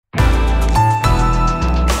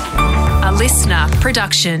listener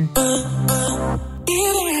production. Brooke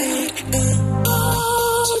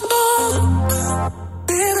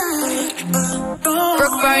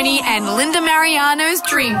Boney and Linda Mariano's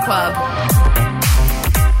Dream Club.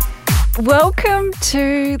 Welcome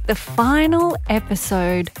to the final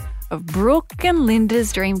episode of Brooke and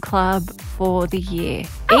Linda's Dream Club for the year.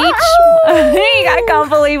 I can't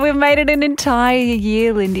believe we've made it an entire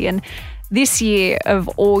year, Lindy, and this year of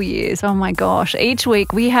all years, oh my gosh, each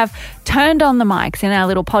week we have turned on the mics in our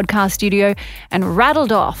little podcast studio and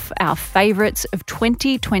rattled off our favourites of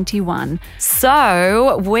 2021.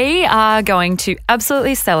 So we are going to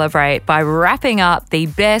absolutely celebrate by wrapping up the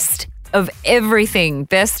best of everything,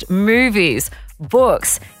 best movies,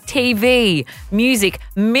 books, TV, music,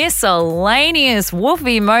 miscellaneous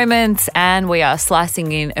woofy moments, and we are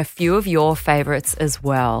slicing in a few of your favourites as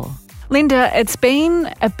well. Linda, it's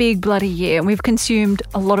been a big bloody year and we've consumed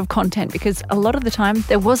a lot of content because a lot of the time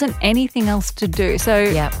there wasn't anything else to do. So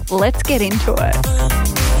Let's get into it.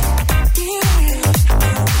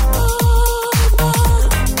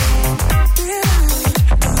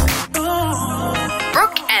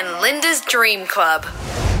 Brooke and Linda's Dream Club.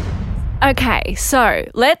 Okay, so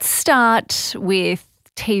let's start with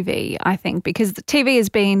TV, I think, because the TV has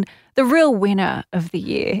been the real winner of the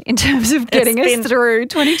year in terms of getting us through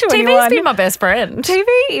 2021. TV's been my best friend. TV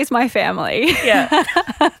is my family. Yeah.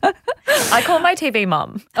 I call my TV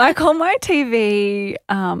mum. I call my TV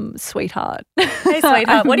sweetheart. Hey,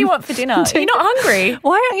 sweetheart, what do you want for dinner? You're not hungry.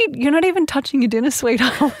 Why aren't you're not even touching your dinner,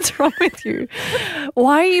 sweetheart? What's wrong with you?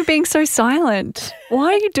 Why are you being so silent?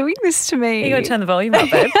 Why are you doing this to me? You got to turn the volume up,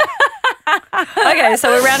 babe. Okay, so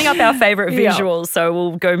we're rounding up our favourite visuals. So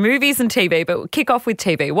we'll go movies and TV, but we'll kick off with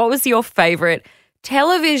TV. What was your favourite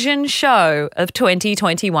television show of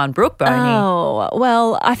 2021, Brooke Boney? Oh,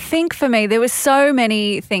 well, I think for me there were so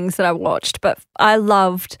many things that I watched, but I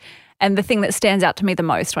loved, and the thing that stands out to me the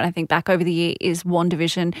most when I think back over the year is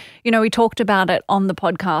WandaVision. You know, we talked about it on the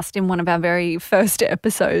podcast in one of our very first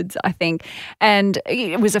episodes, I think, and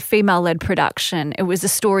it was a female-led production. It was a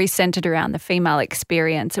story centred around the female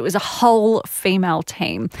experience. It was a whole female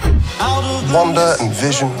team. Wanda and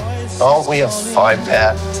Vision, aren't we a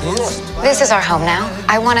five-pair? This is our home now.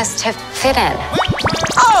 I want us to fit in.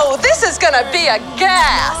 Oh, this is going to be a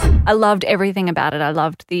gas! I loved everything about it. I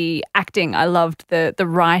loved the acting. I loved the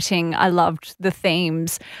writing. I loved the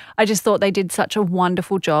themes. I just thought they did such a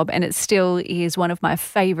wonderful job, and it still is one of my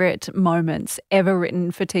favourite moments ever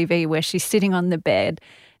written for TV, where she's sitting on the bed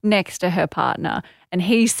next to her partner and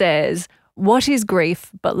he says, "What is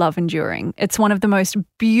grief but love enduring?" It's one of the most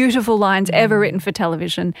beautiful lines ever written for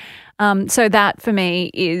television. So that for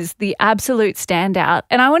me is the absolute standout.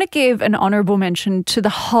 And I want to give an honourable mention to the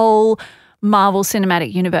whole Marvel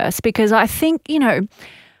Cinematic Universe, because I think, you know,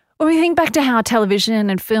 when we think back to how television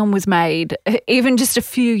and film was made, even just a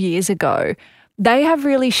few years ago, they have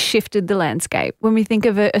really shifted the landscape. When we think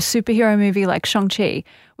of a superhero movie like Shang-Chi,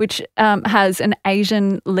 which has an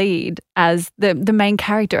Asian lead as the main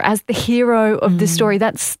character, as the hero of the story,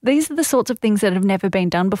 these are the sorts of things that have never been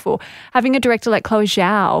done before. Having a director like Chloe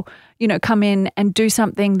Zhao, you know, come in and do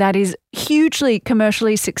something that is hugely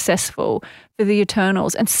commercially successful for the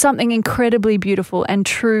Eternals and something incredibly beautiful and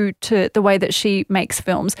true to the way that she makes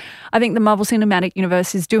films. I think the Marvel Cinematic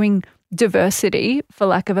Universe is doing diversity, for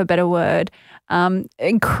lack of a better word,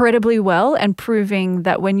 incredibly well, and proving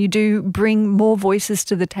that when you do bring more voices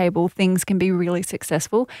to the table, things can be really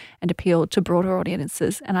successful and appeal to broader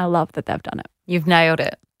audiences. And I love that they've done it. You've nailed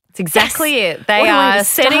it. It's exactly it. They are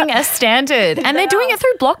setting a standard, and they're doing it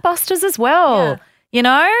through blockbusters as well. Yeah. You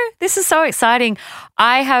know, this is so exciting.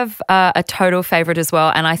 I have a total favourite as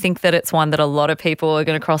well, and I think that it's one that a lot of people are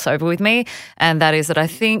going to cross over with me, and that is that I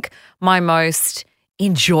think my most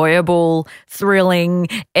enjoyable, thrilling,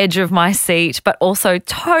 edge of my seat, but also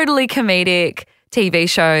totally comedic TV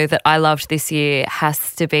show that I loved this year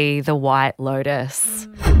has to be The White Lotus.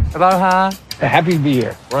 Aloha. Happy to be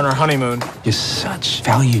here. We're on our honeymoon. You're such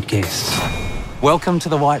valued guests. Welcome to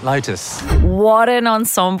The White Lotus. What an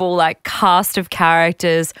ensemble, like cast of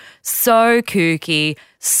characters, so kooky,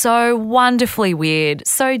 so wonderfully weird,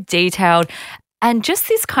 so detailed, and just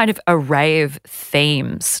this kind of array of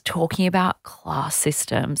themes talking about class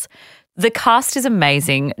systems. The cast is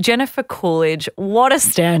amazing. Jennifer Coolidge, what a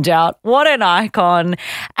standout, what an icon.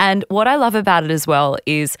 And what I love about it as well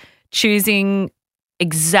is choosing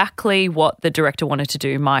exactly what the director wanted to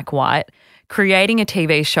do, Mike White, creating a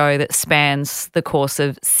TV show that spans the course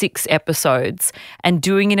of 6 episodes and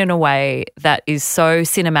doing it in a way that is so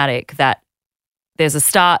cinematic that there's a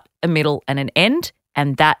start, a middle and an end,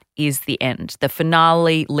 and that is the end. The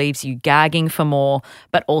finale leaves you gagging for more,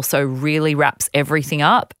 but also really wraps everything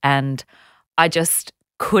up. And I just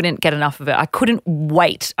couldn't get enough of it. I couldn't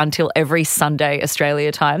wait until every Sunday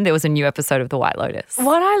Australia time there was a new episode of The White Lotus.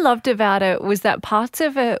 What I loved about it was that parts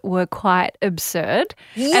of it were quite absurd.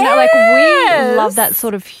 Yes! And we love that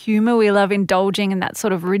sort of humor. We love indulging in that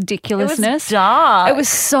sort of ridiculousness. It was dark. It was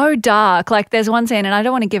so dark. Like there's one scene, and I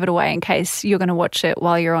don't want to give it away in case you're going to watch it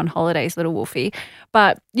while you're on holidays, little Wolfie.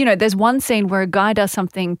 But, you know, there's one scene where a guy does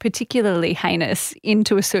something particularly heinous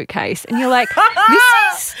into a suitcase and you're like, this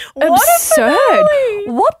is absurd.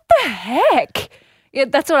 What the heck? Yeah,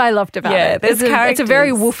 that's what I loved about it. It's a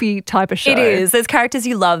very woofy type of show. It is. There's characters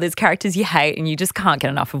you love, there's characters you hate, and you just can't get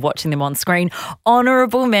enough of watching them on screen.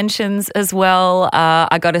 Honourable mentions as well.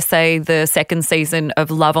 I got to say the second season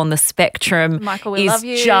of Love on the Spectrum Michael, we is love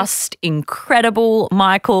you. just incredible.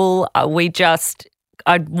 Michael,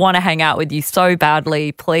 I want to hang out with you so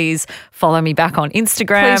badly. Please follow me back on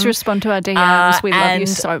Instagram. Please respond to our DMs. We love you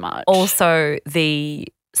so much. Also, the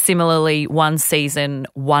similarly one season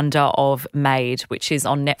wonder of Maid, which is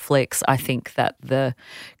on Netflix. I think that the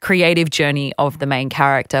creative journey of the main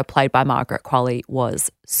character, played by Margaret Qualley, was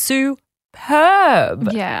superb.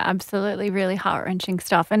 Yeah, absolutely. Really heart-wrenching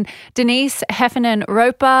stuff. And Denise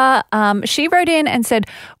Heffernan-Roper, she wrote in and said,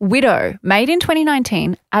 Widow, made in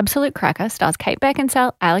 2019, absolute cracker, stars Kate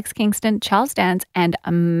Beckinsale, Alex Kingston, Charles Dance, and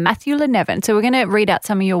Matthew Lenevin. So we're going to read out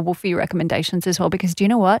some of your woofy recommendations as well, because do you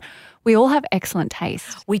know what? We all have excellent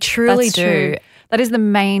taste. We truly That's do. True. That's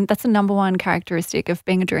the number one characteristic of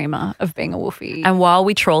being a dreamer, of being a woofie. And while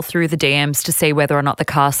we trawl through the DMs to see whether or not the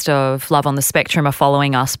cast of Love on the Spectrum are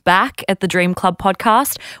following us back at the Dream Club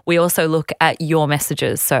podcast, we also look at your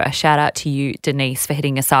messages. So a shout out to you, Denise, for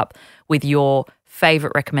hitting us up with your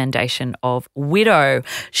favourite recommendation of Widow.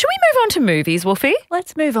 Should we move on to movies, Wolfie?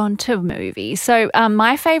 Let's move on to movies. So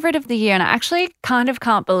my favourite of the year, and I actually kind of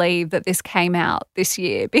can't believe that this came out this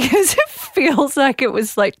year because it feels like it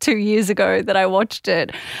was like 2 years ago that I watched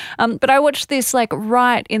it. But I watched this like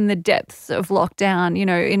right in the depths of lockdown, you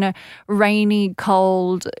know, in a rainy,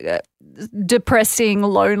 cold, depressing,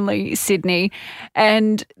 lonely Sydney.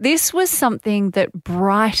 And this was something that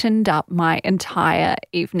brightened up my entire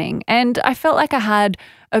evening. And I felt like I had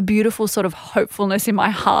a beautiful sort of hopefulness in my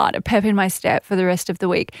heart, a pep in my step for the rest of the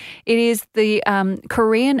week. It is the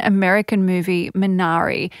Korean-American movie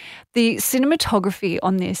Minari. The cinematography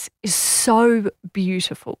on this is so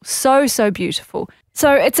beautiful, so beautiful.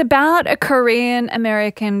 So it's about a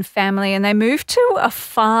Korean-American family, and they move to a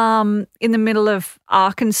farm in the middle of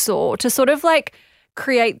Arkansas to sort of like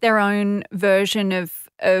create their own version of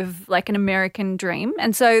like an American dream.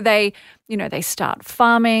 And so they start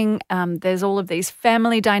farming. There's all of these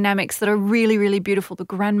family dynamics that are really, really beautiful. The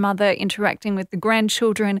grandmother interacting with the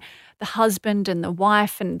grandchildren, the husband and the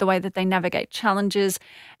wife, and the way that they navigate challenges,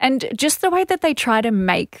 and just the way that they try to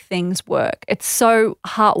make things work. It's so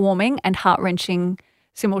heartwarming and heart-wrenching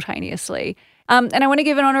simultaneously. And I want to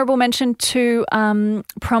give an honourable mention to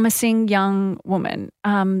Promising Young Woman.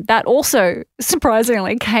 That also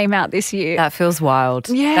surprisingly came out this year. That feels wild.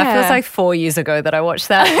 Yeah. That feels like 4 years ago that I watched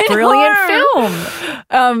that brilliant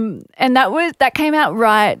film. And that came out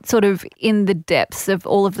right sort of in the depths of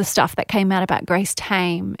all of the stuff that came out about Grace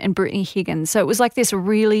Tame and Brittany Higgins. So it was like this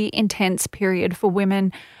really intense period for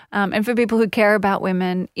women and for people who care about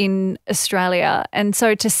women in Australia. And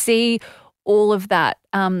so to see all of that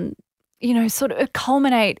sort of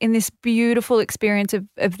culminate in this beautiful experience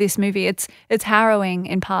of this movie. It's harrowing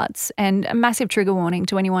in parts, and a massive trigger warning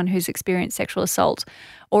to anyone who's experienced sexual assault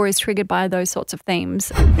or is triggered by those sorts of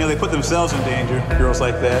themes. You know, they put themselves in danger, girls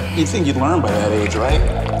like that. You'd think you'd learn by that age, right?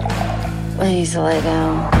 Please lay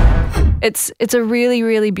down. It's a really,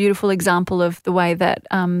 really beautiful example of the way that,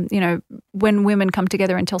 when women come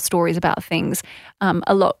together and tell stories about things,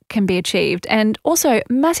 a lot can be achieved. And also,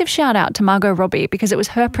 massive shout out to Margot Robbie, because it was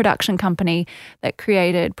her production company that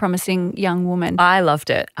created Promising Young Woman. I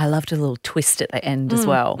loved it. I loved a little twist at the end as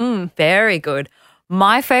well. Very good.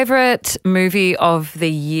 My favourite movie of the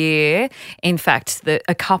year, in fact,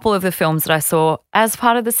 a couple of the films that I saw as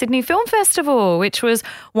part of the Sydney Film Festival, which was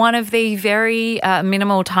one of the very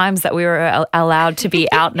minimal times that we were allowed to be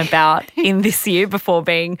out and about in this year before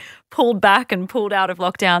being pulled back and pulled out of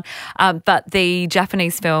lockdown. But the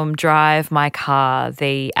Japanese film Drive My Car,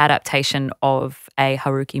 the adaptation of a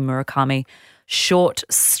Haruki Murakami short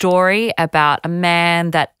story about a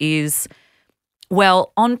man that is,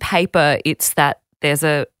 well, on paper, it's that there's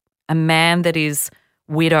a man that is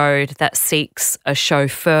widowed that seeks a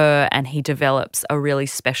chauffeur, and he develops a really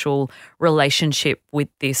special relationship with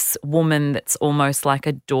this woman that's almost like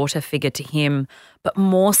a daughter figure to him. But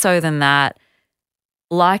more so than that,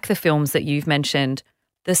 like the films that you've mentioned,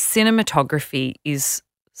 the cinematography is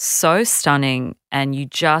so stunning, and you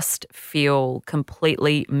just feel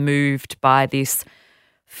completely moved by this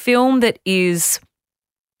film that is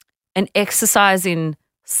an exercise in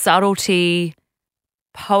subtlety,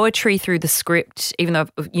 poetry through the script, even though,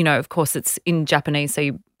 of course it's in Japanese,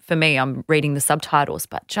 so for me, I'm reading the subtitles,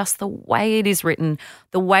 but just the way it is written,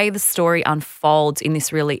 the way the story unfolds in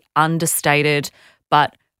this really understated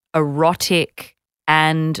but erotic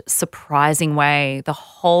and surprising way the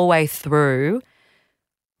whole way through,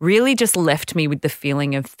 really just left me with the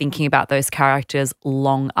feeling of thinking about those characters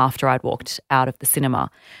long after I'd walked out of the cinema.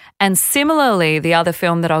 And similarly, the other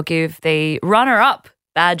film that I'll give the runner-up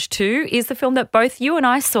badge to is the film that both you and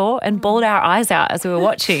I saw and bawled our eyes out as we were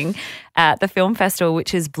watching at the film festival,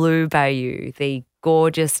 which is Blue Bayou, the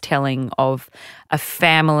gorgeous telling of a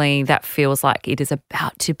family that feels like it is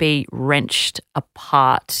about to be wrenched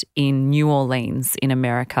apart in New Orleans in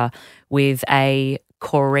America with a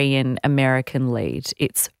Korean American lead.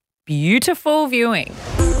 It's beautiful viewing.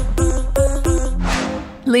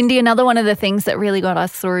 Lindy, another one of the things that really got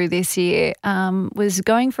us through this year was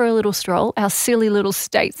going for a little stroll, our silly little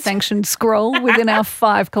state-sanctioned scroll within our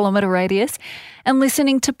 5-kilometre radius, and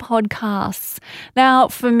listening to podcasts. Now,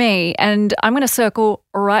 for me, and I'm going to circle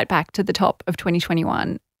right back to the top of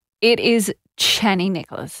 2021, it is Chani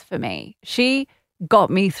Nicholas for me. She got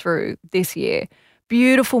me through this year.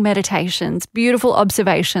 Beautiful meditations, beautiful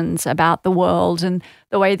observations about the world and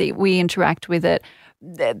the way that we interact with it.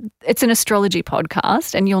 It's an astrology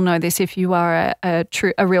podcast, and you'll know this if you are a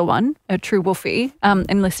real one, a true wolfie,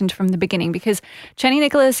 and listened from the beginning, because Chani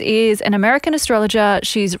Nicholas is an American astrologer.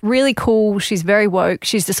 She's really cool. She's very woke.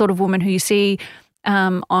 She's the sort of woman who you see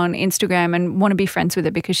on Instagram and want to be friends with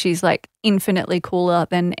her because she's like infinitely cooler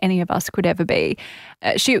than any of us could ever be.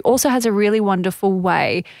 She also has a really wonderful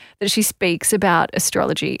way that she speaks about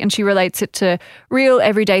astrology, and she relates it to real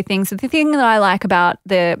everyday things. The thing that I like about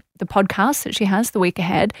the podcast that she has, The Week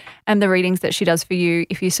Ahead, and the readings that she does for you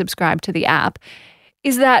if you subscribe to the app,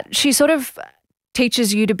 is that she sort of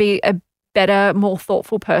teaches you to be a better, more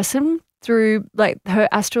thoughtful person through like her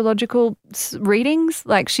astrological readings.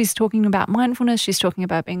 Like she's talking about mindfulness. She's talking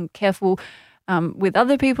about being careful with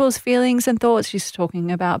other people's feelings and thoughts. She's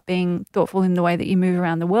talking about being thoughtful in the way that you move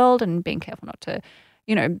around the world and being careful not to,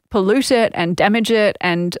 pollute it and damage it,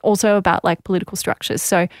 and also about like political structures.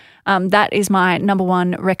 So that is my number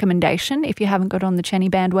one recommendation. If you haven't got on the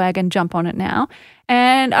Chani bandwagon, jump on it now.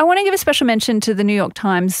 And I want to give a special mention to the New York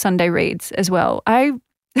Times Sunday Reads as well.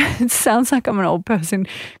 It sounds like I'm an old person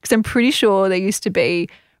because I'm pretty sure there used to be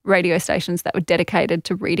radio stations that were dedicated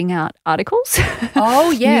to reading out articles. Oh,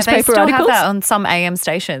 yeah. They still articles. have that on some AM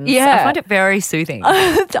stations. Yeah. I find it very soothing.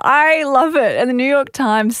 I love it. And the New York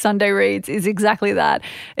Times Sunday Reads is exactly that.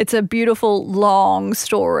 It's a beautiful, long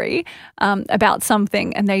story about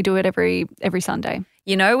something, and they do it every Sunday.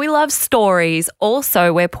 You know, we love stories.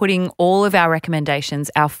 Also, we're putting all of our recommendations,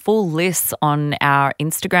 our full lists on our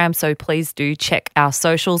Instagram. So please do check our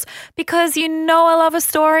socials because I love a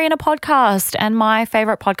story and a podcast. And my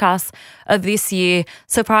favourite podcasts of this year,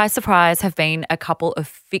 surprise, surprise, have been a couple of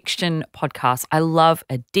fiction podcasts. I love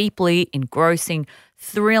a deeply engrossing,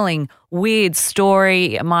 thrilling, weird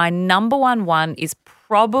story. My number one is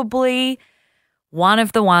probably one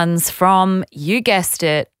of the ones from, you guessed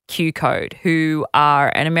it, Q Code, who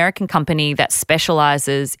are an American company that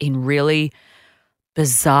specializes in really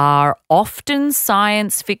bizarre, often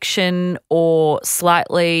science fiction or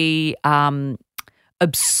slightly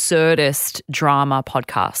absurdist drama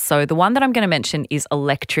podcasts. So the one that I'm going to mention is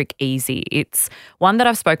Electric Easy. It's one that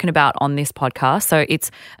I've spoken about on this podcast. So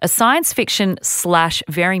it's a science fiction /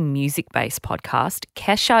 very music-based podcast.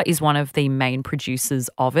 Kesha is one of the main producers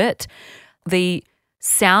of it. The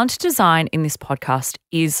sound design in this podcast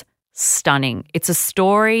is stunning. It's a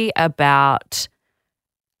story about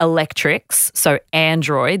electrics, so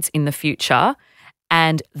androids in the future,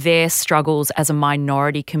 and their struggles as a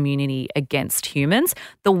minority community against humans.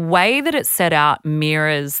 The way that it's set out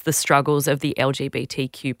mirrors the struggles of the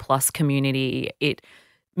LGBTQ plus community. It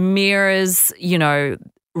mirrors,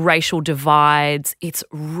 racial divides. It's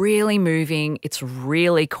really moving. It's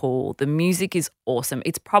really cool. The music is awesome.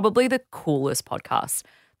 It's probably the coolest podcast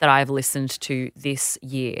that I've listened to this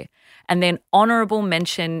year. And then honourable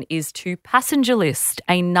mention is to Passenger List,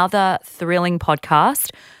 another thrilling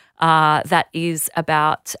podcast that is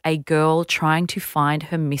about a girl trying to find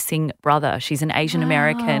her missing brother. She's an Asian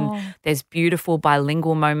American. Wow. There's beautiful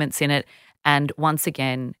bilingual moments in it. And once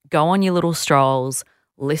again, go on your little strolls,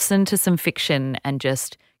 listen to some fiction, and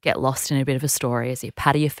just get lost in a bit of a story as you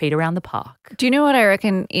paddle your feet around the park. Do you know what I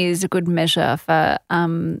reckon is a good measure for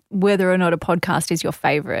whether or not a podcast is your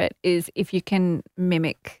favourite is if you can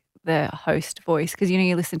mimic the host voice because,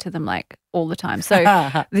 you listen to them like all the time. So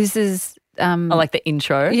this is or like the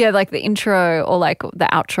intro. Yeah, like the intro or like the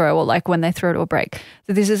outro or like when they throw to a break.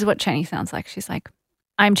 So this is what Channy sounds like. She's like,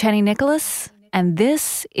 I'm Channy Nicholas and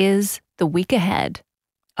this is The Week Ahead.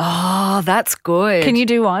 Oh, that's good. Can you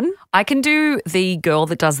do one? I can do the girl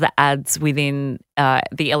that does the ads within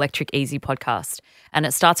the Electric Easy podcast, and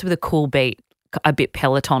it starts with a cool beat, a bit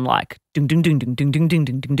Peloton-like. Ding, ding, ding, ding, ding, ding, ding,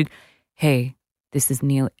 ding, ding, ding. Hey, this is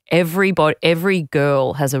Neil. Every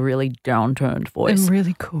girl has a really downturned voice. I'm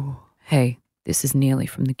really cool. Hey, this is Neely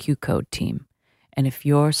from the Q Code team, and if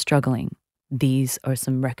you're struggling, these are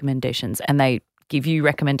some recommendations, and they give you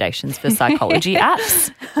recommendations for psychology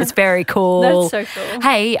apps. It's very cool. That's so cool.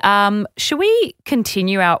 Hey, should we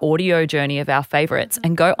continue our audio journey of our favourites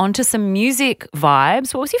and go on to some music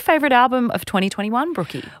vibes? What was your favourite album of 2021,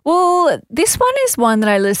 Brookie? Well, this one is one that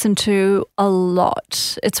I listen to a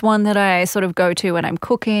lot. It's one that I sort of go to when I'm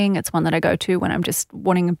cooking. It's one that I go to when I'm just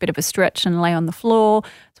wanting a bit of a stretch and lay on the floor.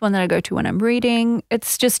 It's one that I go to when I'm reading.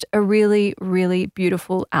 It's just a really, really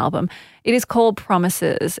beautiful album. It is called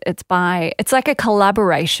Promises. It's like a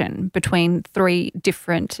collaboration between 3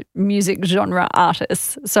 different music genre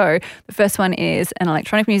artists. So the first one is an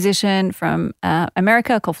electronic musician from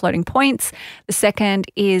America called Floating Points. The second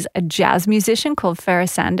is a jazz musician called Farrah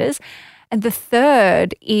Sanders. And the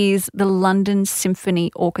third is the London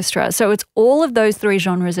Symphony Orchestra. So it's all of those 3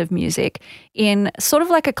 genres of music in sort of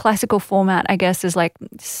like a classical format, I guess. There's like,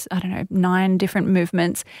 9 different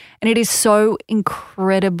movements. And it is so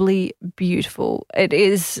incredibly beautiful. It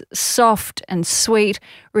is soft and sweet,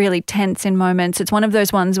 really tense in moments. It's one of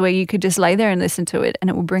those ones where you could just lay there and listen to it and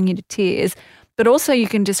it will bring you to tears. But also you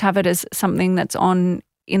can just have it as something that's on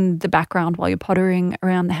in the background while you're pottering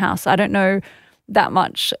around the house. I don't know that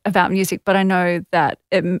much about music, but I know that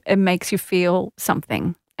it makes you feel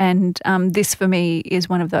something. And this for me is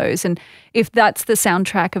one of those. And if that's the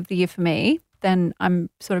soundtrack of the year for me, then I'm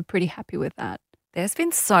sort of pretty happy with that. There's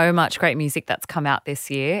been so much great music that's come out this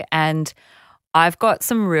year, and I've got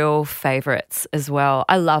some real favourites as well.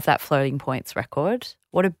 I love that Floating Points record.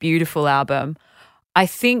 What a beautiful album. I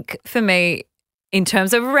think for me, in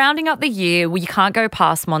terms of rounding up the year, well, you can't go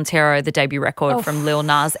past Montero, the debut record from Lil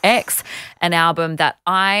Nas X, an album that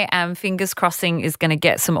I am fingers crossing is going to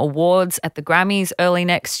get some awards at the Grammys early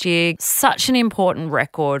next year. Such an important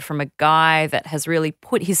record from a guy that has really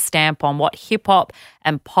put his stamp on what hip-hop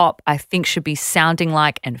and pop I think should be sounding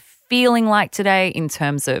like and feeling like today in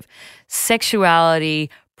terms of sexuality,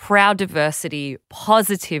 proud diversity,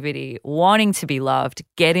 positivity, wanting to be loved.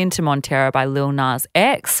 Get Into Montero by Lil Nas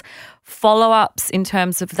X. Follow-ups in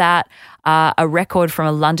terms of that, a record from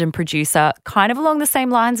a London producer, kind of along the same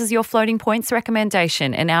lines as your Floating Points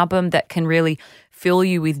recommendation, an album that can really fill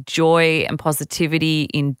you with joy and positivity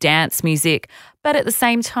in dance music, but at the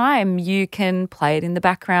same time, you can play it in the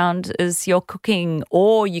background as you're cooking,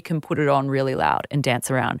 or you can put it on really loud and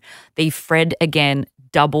dance around. The Fred Again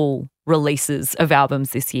double releases of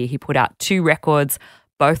albums this year. He put out 2 records,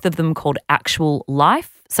 both of them called Actual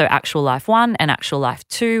Life. So Actual Life 1 and Actual Life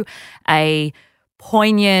 2, a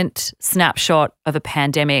poignant snapshot of a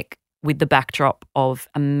pandemic with the backdrop of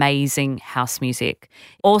amazing house music.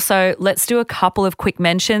 Also, let's do a couple of quick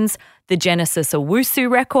mentions. The Genesis Owusu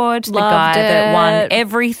record, the guy that won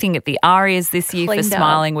everything at the ARIAs this year for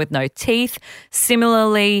Smiling with No Teeth.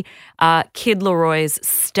 Similarly, Kid Leroy's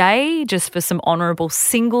Stay, just for some honourable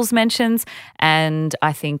singles mentions. And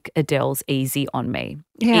I think Adele's Easy on Me.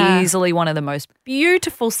 Yeah. Easily one of the most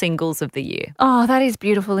beautiful singles of the year. Oh, that is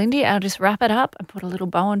beautiful, Indy. I'll just wrap it up and put a little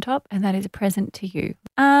bow on top, and that is a present to you.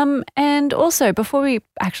 And also, before we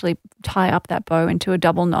actually tie up that bow into a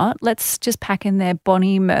double knot, let's just pack in there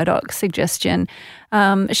Bonnie Murdoch's suggestion.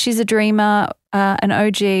 She's a dreamer, an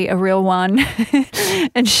OG, a real one,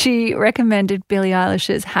 and she recommended Billie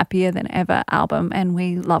Eilish's Happier Than Ever album, and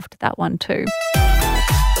we loved that one too.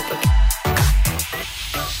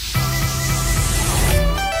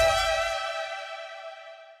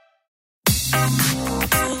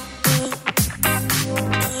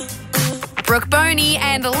 Brooke Boney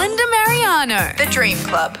and Linda Mariano. The Dream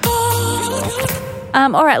Club.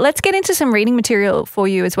 All right, let's get into some reading material for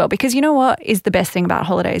you as well, because you know what is the best thing about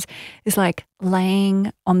holidays is like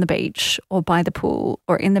laying on the beach or by the pool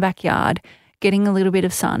or in the backyard, getting a little bit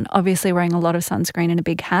of sun, obviously wearing a lot of sunscreen and a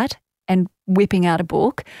big hat, and whipping out a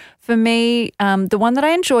book. For me, the one that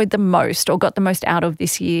I enjoyed the most or got the most out of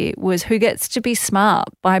this year was Who Gets to Be Smart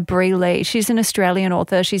by Bree Lee. She's an Australian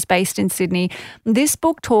author. She's based in Sydney. This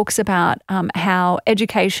book talks about how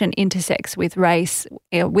education intersects with race,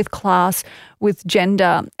 with class, with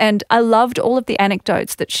gender. And I loved all of the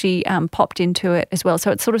anecdotes that she popped into it as well.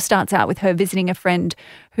 So it sort of starts out with her visiting a friend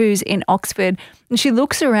who's in Oxford, and she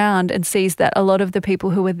looks around and sees that a lot of the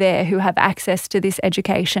people who are there who have access to this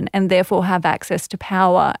education and therefore have access to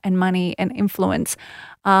power and money and influence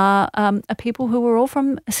are people who are all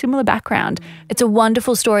from a similar background. It's a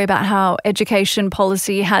wonderful story about how education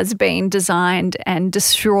policy has been designed and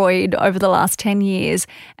destroyed over the last 10 years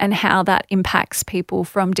and how that impacts people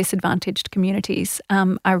from disadvantaged communities.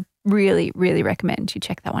 I really, really recommend you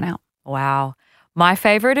check that one out. Wow. My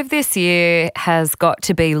favourite of this year has got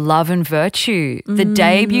to be Love and Virtue, the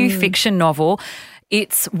debut fiction novel.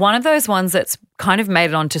 It's one of those ones that's kind of made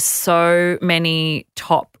it onto so many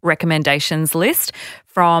top recommendations list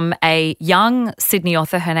from a young Sydney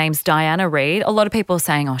author. Her name's Diana Reid. A lot of people are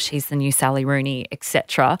saying, oh, she's the new Sally Rooney,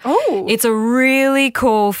 etc. Oh. It's a really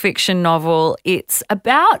cool fiction novel. It's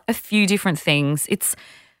about a few different things. It's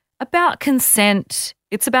about consent.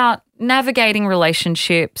 It's about navigating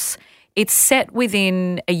relationships. It's set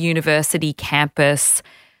within a university campus.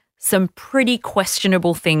 Some pretty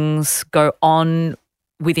questionable things go on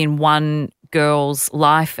within one girl's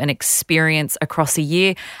life and experience across a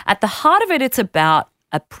year. At the heart of it, it's about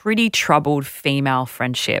a pretty troubled female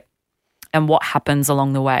friendship and what happens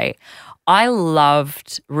along the way. I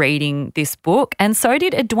loved reading this book, and so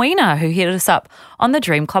did Edwina, who hit us up on the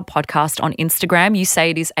Dream Club podcast on Instagram. You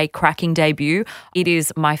say it is a cracking debut. It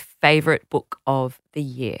is my favourite book of the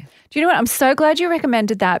year. Do you know what? I'm so glad you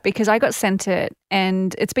recommended that because I got sent it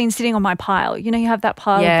and it's been sitting on my pile. You know, you have that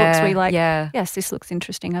pile of books where you're like, yes, this looks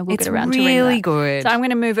interesting. I will get around to reading that. It's really good. So I'm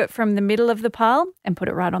going to move it from the middle of the pile and put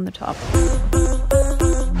it right on the top.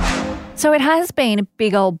 So it has been a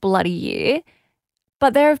big old bloody year,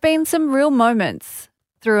 but there have been some real moments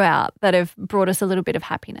throughout that have brought us a little bit of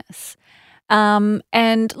happiness.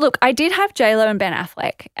 And look, I did have J-Lo and Ben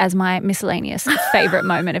Affleck as my miscellaneous favourite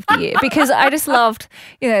moment of the year because I just loved,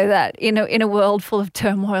 that in a world full of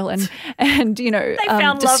turmoil and they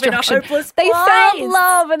found love in a hopeless place. They found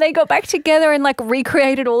love and they got back together and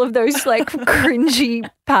recreated all of those cringy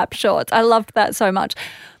pap shots. I loved that so much.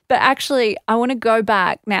 But actually, I want to go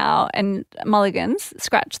back now and mulligans,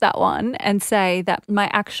 scratch that one and say that my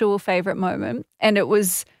actual favourite moment, and it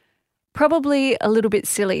was probably a little bit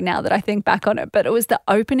silly now that I think back on it, but it was the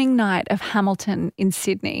opening night of Hamilton in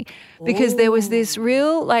Sydney because there was this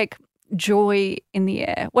real joy in the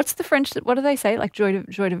air. What's the French, what do they say? Joy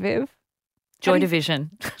de vivre? Joy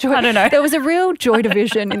division. I don't know. There was a real joy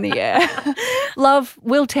division in the air. Love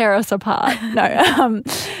will tear us apart. No,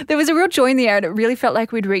 there was a real joy in the air and it really felt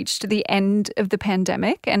like we'd reached the end of the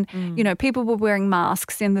pandemic and, people were wearing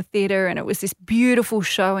masks in the theatre and it was this beautiful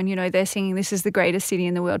show and, they're singing This is the greatest city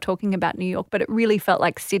in the world, talking about New York, but it really felt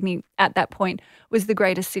like Sydney at that point was the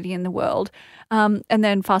greatest city in the world. And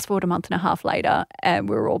then fast forward a month and a half later and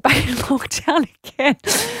we were all back in lockdown again.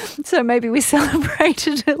 So maybe we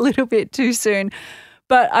celebrated a little bit too soon.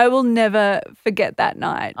 But I will never forget that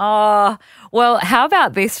night. Oh, well, how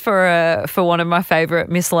about this for one of my favourite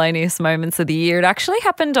miscellaneous moments of the year? It actually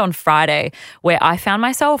happened on Friday where I found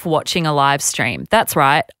myself watching a live stream. That's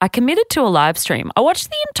right. I committed to a live stream. I watched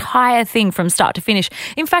the entire thing from start to finish.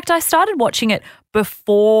 In fact, I started watching it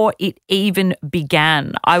before it even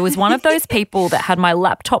began. I was one of those people that had my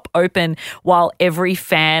laptop open while every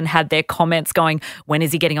fan had their comments going, when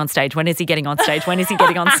is he getting on stage? When is he getting on stage? When is he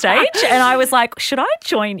getting on stage? And I was like, should I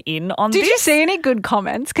join in on this? Did you see any good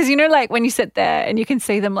comments? Because when you sit there and you can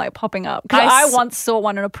see them popping up. Because I once saw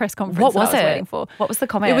one at a press conference what was that I was it? waiting for. What was the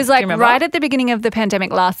comment? It was right at the beginning of the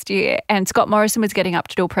pandemic last year and Scott Morrison was getting up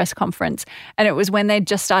to do a press conference and it was when they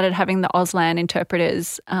just started having the Auslan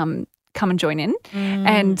interpreters come and join in.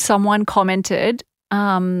 And someone commented,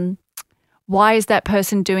 why is that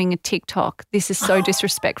person doing a TikTok? This is so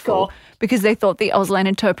disrespectful. Because they thought the Auslan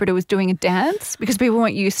interpreter was doing a dance because people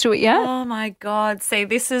weren't used to it yet. Oh my God. See,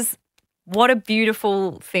 this is what a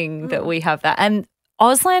beautiful thing that we have that. And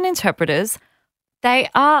Auslan interpreters, they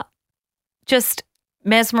are just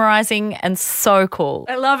mesmerising and so cool.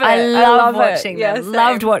 I love it. I love watching them. Yeah,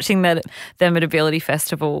 loved watching them at Ability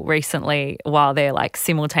Festival recently while they're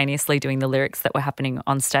simultaneously doing the lyrics that were happening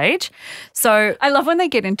on stage. So I love when they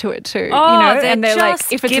get into it too. And they're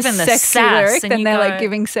just if it's given a the sexy sass lyric, and then you they're go,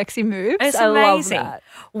 giving sexy moves. It's I amazing. love that.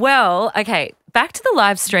 Well, okay. Back to the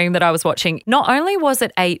live stream that I was watching. Not only was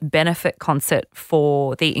it a benefit concert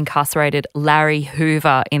for the incarcerated Larry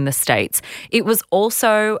Hoover in the States, it was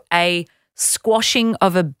also a squashing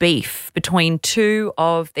of a beef between two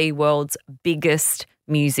of the world's biggest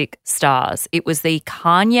music stars. It was the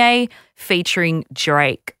Kanye featuring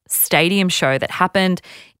Drake stadium show that happened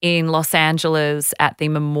in Los Angeles at the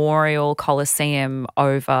Memorial Coliseum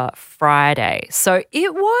over Friday. So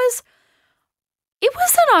it was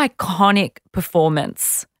an iconic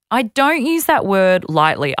performance. I don't use that word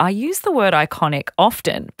lightly. I use the word iconic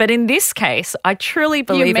often, but in this case, I truly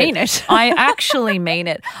believe you mean it. I actually mean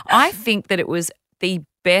it. I think that it was the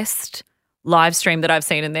best live stream that I've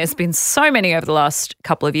seen, and there's been so many over the last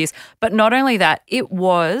couple of years. But not only that, it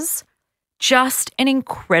was just an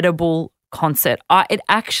incredible concert. It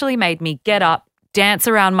actually made me get up, dance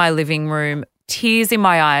around my living room, tears in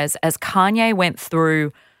my eyes as Kanye went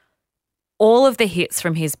through all of the hits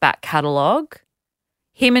from his back catalogue.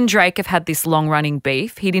 Him and Drake have had this long-running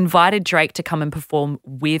beef. He'd invited Drake to come and perform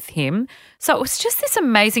with him. So it was just this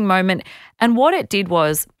amazing moment. And what it did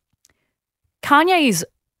was Kanye is,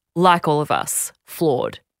 like all of us,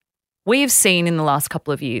 flawed. We have seen in the last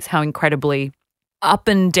couple of years how incredibly up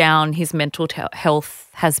and down his mental health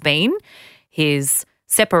has been. His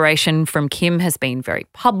separation from Kim has been very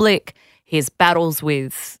public. His battles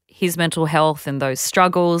with his mental health and those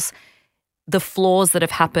struggles, the flaws that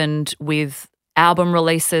have happened with album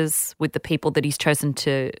releases, with the people that he's chosen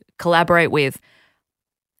to collaborate with.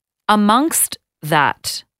 Amongst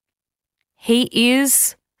that, he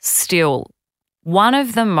is still one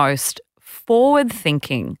of the most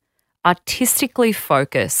forward-thinking, artistically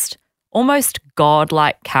focused, almost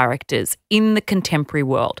godlike characters in the contemporary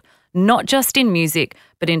world, not just in music,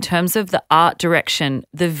 but in terms of the art direction,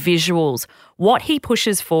 the visuals. What he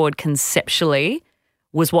pushes forward conceptually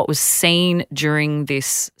was what was seen during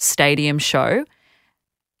this stadium show.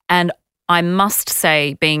 And I must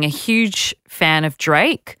say, being a huge fan of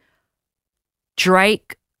Drake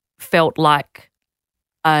felt like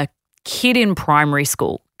a kid in primary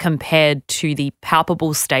school compared to the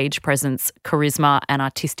palpable stage presence, charisma, and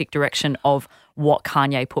artistic direction of what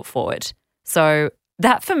Kanye put forward. So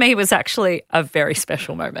that for me was actually a very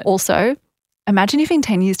special moment. Also, imagine if in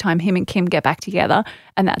 10 years' time him and Kim get back together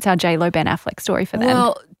and that's our J-Lo Ben Affleck story for them.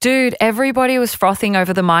 Well, dude, everybody was frothing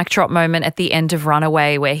over the mic drop moment at the end of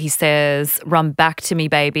Runaway where he says, "Run back to me,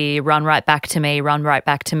 baby, run right back to me, run right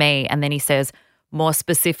back to me." And then he says, more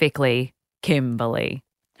specifically, Kimberly.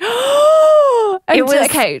 It was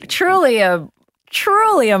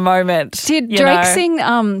truly a moment. Did Drake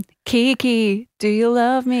sing Kiki, Do You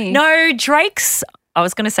Love Me? No, I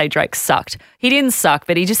was going to say Drake sucked. He didn't suck,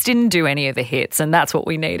 but he just didn't do any of the hits, and that's what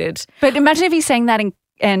we needed. But imagine if he sang that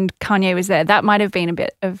and Kanye was there. That might have been a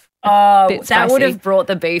bit that would have brought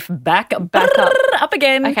the beef back up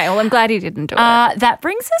again. Okay, well, I'm glad he didn't do it. That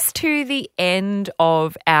brings us to the end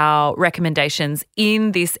of our recommendations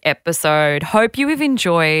in this episode. Hope you have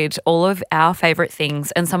enjoyed all of our favourite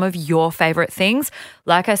things and some of your favourite things.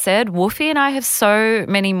 Like I said, Woofie and I have so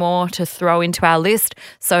many more to throw into our list,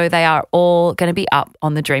 so they are all going to be up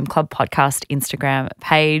on the Dream Club Podcast Instagram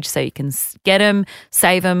page, so you can get them,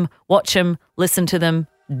 save them, watch them, listen to them,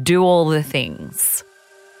 do all the things.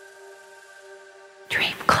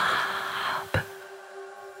 Dream Club.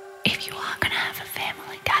 If you are going to have a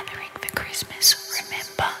family gathering for Christmas,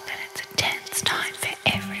 remember that it's a tense time for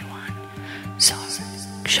everyone. So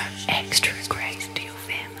show extra grace to your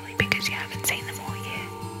family because you haven't seen them all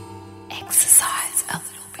yet. Exercise a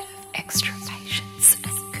little bit of extra patience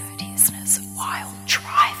and courteousness while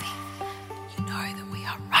driving. You know that we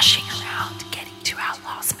are rushing around getting to our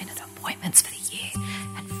last minute appointments for the year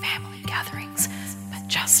and family gatherings, but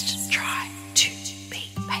just try to be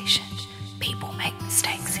patient. People make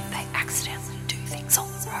mistakes if they accidentally do things on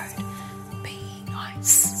the road. Be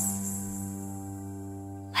nice.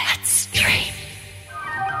 Let's dream.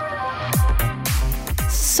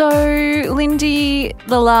 So, Lindy,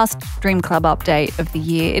 the last Dream Club update of the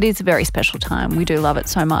year, it is a very special time. We do love it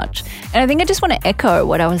so much. And I think I just want to echo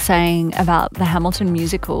what I was saying about the Hamilton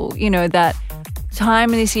musical. You know, that time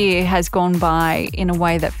this year has gone by in a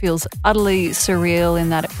way that feels utterly surreal, in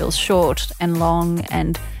that it feels short and long,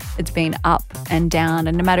 and it's been up and down.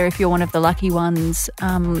 And no matter if you're one of the lucky ones,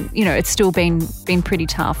 you know, it's still been pretty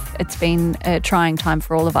tough. It's been a trying time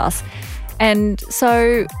for all of us. And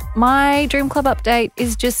so my Dream Club update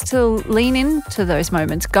is just to lean into those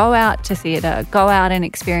moments. Go out to theatre, go out and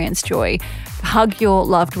experience joy, hug your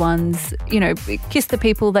loved ones, you know, kiss the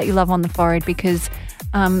people that you love on the forehead, because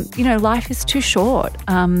you know, life is too short.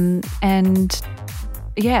 And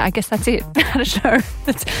yeah, I guess that's it. I don't know.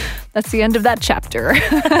 That's the end of that chapter.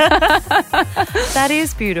 That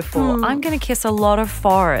is beautiful. I'm going to kiss a lot of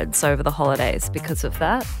foreheads over the holidays because of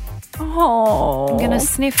that. Oh, I'm going to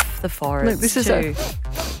sniff the foreheads. Look,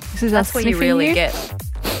 this is That's us where you sniffing really you. get.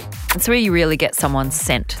 That's where you really get someone's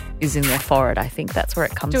scent is in their forehead. I think that's where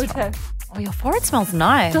it comes Do a from. test. Oh, your forehead smells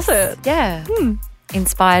nice. Does it? Yeah.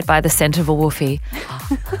 Inspired by the scent of a woofie.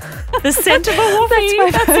 The scent of a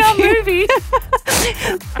woofie. That's our movie.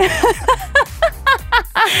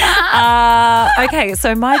 Okay,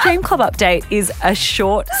 so my Dream Club update is a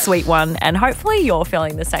short, sweet one, and hopefully you're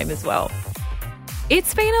feeling the same as well.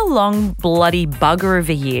 It's been a long, bloody bugger of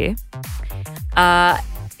a year.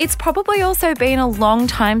 It's probably also been a long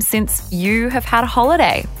time since you have had a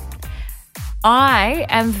holiday. I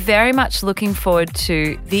am very much looking forward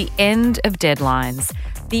to the end of deadlines,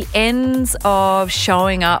 the ends of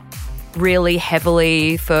showing up really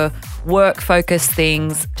heavily for work-focused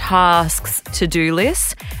things, tasks, to-do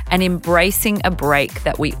lists, and embracing a break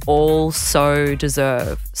that we all so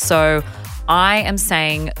deserve. So I am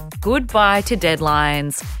saying goodbye to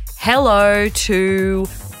deadlines, hello to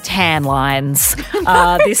tan lines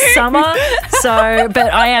this summer.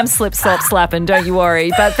 But I am slip, slop, slapping, don't you worry.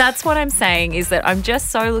 But that's what I'm saying is that I'm just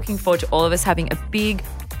so looking forward to all of us having a big,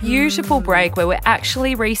 beautiful break where we're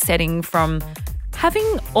actually resetting from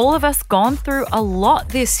having all of us gone through a lot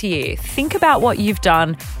this year. Think about what you've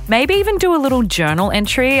done. Maybe even do a little journal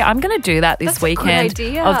entry. I'm going to do that this weekend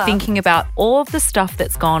of thinking about all of the stuff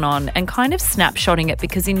that's gone on and kind of snapshotting it,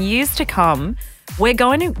 because in years to come, we're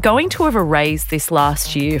going to have erased this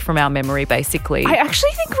last year from our memory, basically. I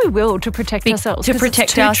actually think we will, to protect ourselves. To 'cause protect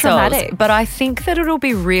it's too ourselves. traumatic. But I think that it'll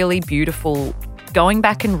be really beautiful going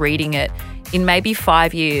back and reading it in maybe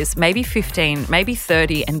 5 years, maybe 15, maybe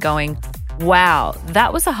 30, and going, wow,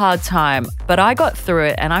 that was a hard time, but I got through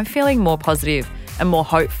it and I'm feeling more positive and more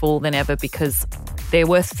hopeful than ever because there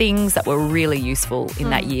were things that were really useful in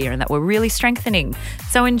that year and that were really strengthening.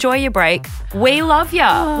 So enjoy your break. We love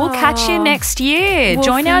ya. We'll catch you next year. Well,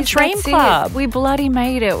 Join our Fizz, Dream that's Club. it. We bloody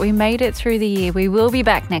made it. We made it through the year. We will be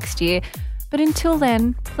back next year. But until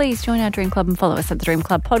then, please join our Dream Club and follow us at the Dream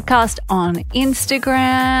Club Podcast on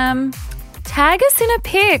Instagram. Tag us in a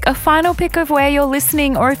pic, a final pic of where you're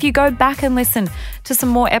listening, or if you go back and listen to some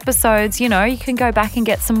more episodes, you can go back and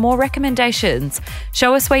get some more recommendations.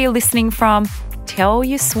 Show us where you're listening from. Tell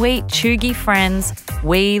your sweet, chuggy friends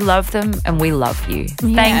we love them and we love you.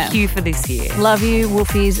 Yeah. Thank you for this year. Love you,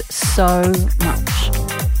 Woofies, so much.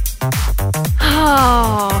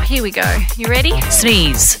 Oh, here we go. You ready?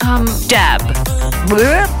 Sneeze. Dab.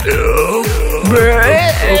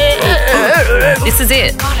 This is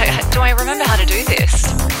it. God, do I remember how to do this?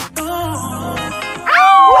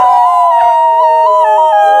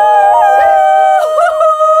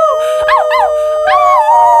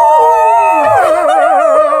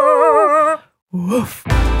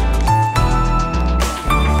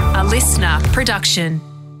 A listener production.